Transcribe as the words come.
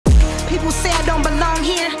People say I don't belong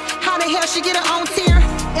here. How the hell she get her own tier?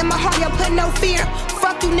 In my heart, y'all put no fear.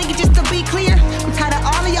 Fuck you niggas, just to be clear. I'm tired of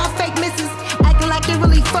all of y'all fake misses, acting like you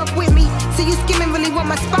really fuck with me. See you skimming, really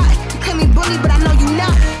want my spot. You claim me bully, but I know you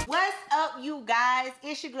not. What's up, you guys?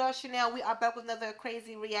 It's your girl Chanel. We are back with another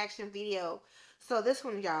crazy reaction video. So this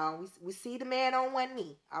one, y'all, we see the man on one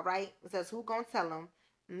knee, all right? It says, who gonna tell him?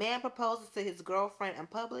 Man proposes to his girlfriend in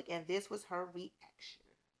public, and this was her reaction.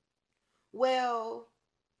 Well,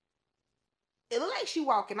 it looked like she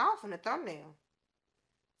walking off in the thumbnail.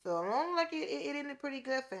 So it looked like it ended pretty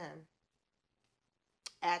good for him.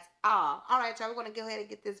 At all. Alright, y'all, we're going to go ahead and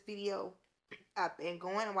get this video up and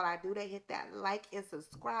going. And while I do that, hit that like and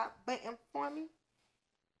subscribe button for me.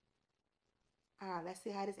 Alright, let's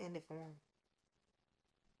see how this ended for him.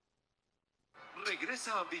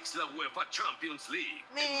 Regresa a ViX la UEFA Champions League.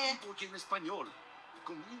 Man. El fútbol en español.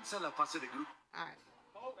 Comienza la fase de grupo. Alright.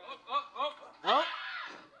 Oh.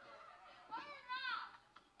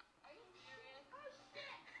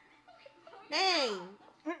 Dang.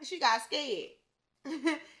 She got scared.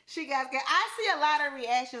 She got scared. I see a lot of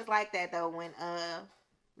reactions like that though when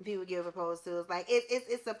people get proposed to. It's like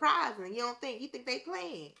it's surprising. You think they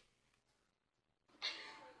playing.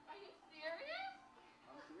 Are you serious?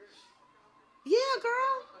 Yeah,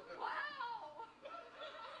 girl. Wow.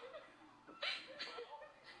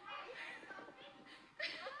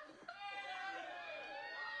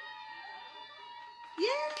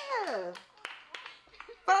 Yeah.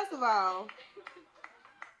 First of all,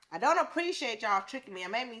 I don't appreciate y'all tricking me.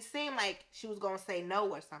 It made me seem like she was gonna say no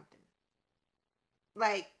or something.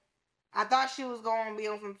 Like, I thought she was gonna be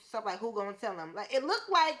on some stuff like who gonna tell him. Like, it looked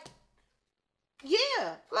like,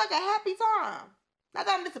 yeah, like a happy time. Not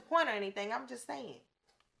that I'm disappointed or anything. I'm just saying.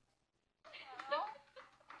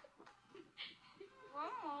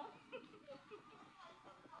 Wow.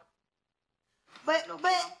 But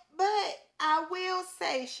I will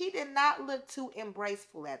say she did not look too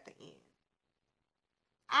embraceful at the end.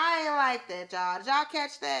 I ain't like that, y'all. Did y'all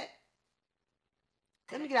catch that?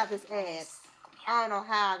 Let me get out this ad. I don't know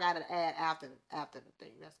how I got an ad after the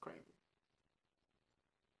thing. That's crazy.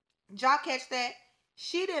 Did y'all catch that?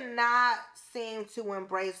 She did not seem too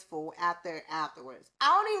embraceful afterwards. I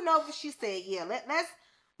don't even know if she said yeah. Let's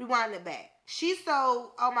rewind it back. She's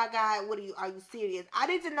so, oh my God, are you serious? I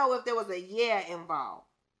didn't know if there was a yeah involved.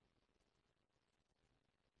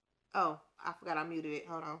 Oh, I forgot I muted it.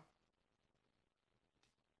 Hold on.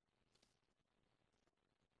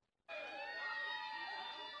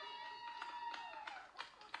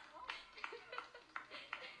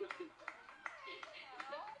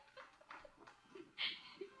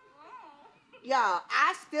 Y'all,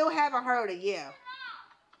 I still haven't heard a yeah.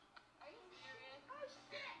 Are you serious? Oh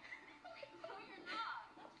shit. No, you're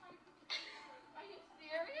not. Are you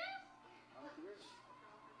serious?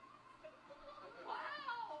 Wow.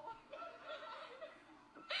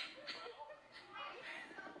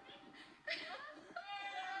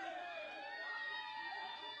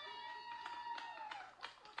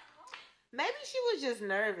 Maybe she was just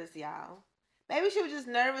nervous, y'all. Maybe she was just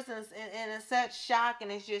nervous and in such shock,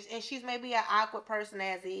 and she's maybe an awkward person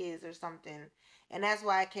as is or something, and that's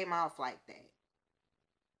why it came off like that.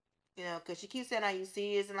 You know, because she keeps saying, "Are you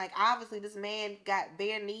serious?" And like, obviously, this man got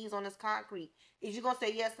bare knees on this concrete. Is you gonna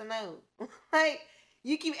say yes or no? Like,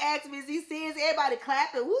 you keep asking me, "Is he serious?" Everybody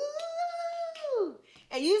clapping, woo!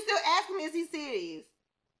 And you still asking me, "Is he serious?"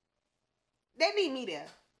 They need me there,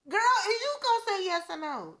 girl. Is you gonna say yes or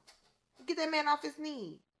no? Get that man off his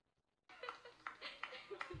knee.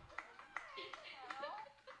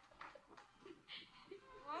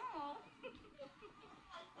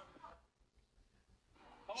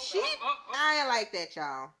 I ain't like that,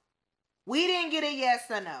 y'all. We didn't get a yes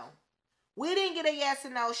or no. We didn't get a yes or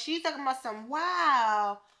no. She's talking about some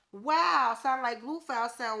wow. Sound like Bluefowl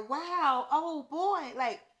sound wow. Oh boy.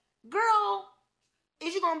 Like, girl,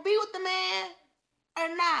 is you gonna be with the man or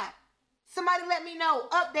not? Somebody let me know.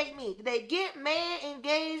 Update me. Did they get married,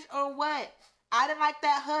 engaged, or what? I didn't like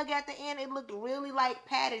that hug at the end. It looked really like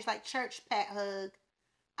pattish, like church pat hug.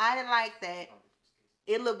 I didn't like that.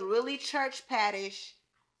 It looked really church pattish.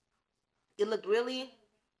 It looked really,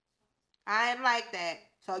 I didn't like that.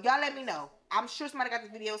 So y'all let me know. I'm sure somebody got this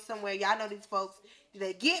video somewhere. Y'all know these folks. Did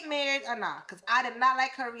they get married or not? Because I did not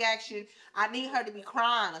like her reaction. I need her to be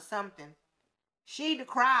crying or something. She need to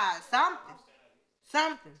cry.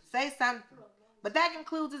 Something. Say something. But that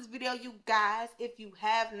concludes this video, you guys. If you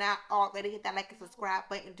have not already, hit that like and subscribe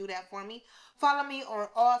button. Do that for me. Follow me on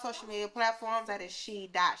all social media platforms. That is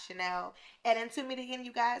she.chanel. And until we meet again,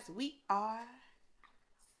 you guys, we are...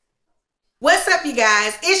 What's up, you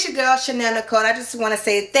guys? It's your girl, Chanel Nicole. I just want to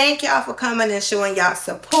say thank y'all for coming and showing y'all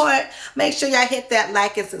support. Make sure y'all hit that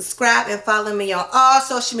like and subscribe and follow me on all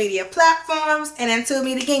social media platforms. And until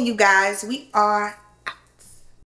we meet again, you guys, we are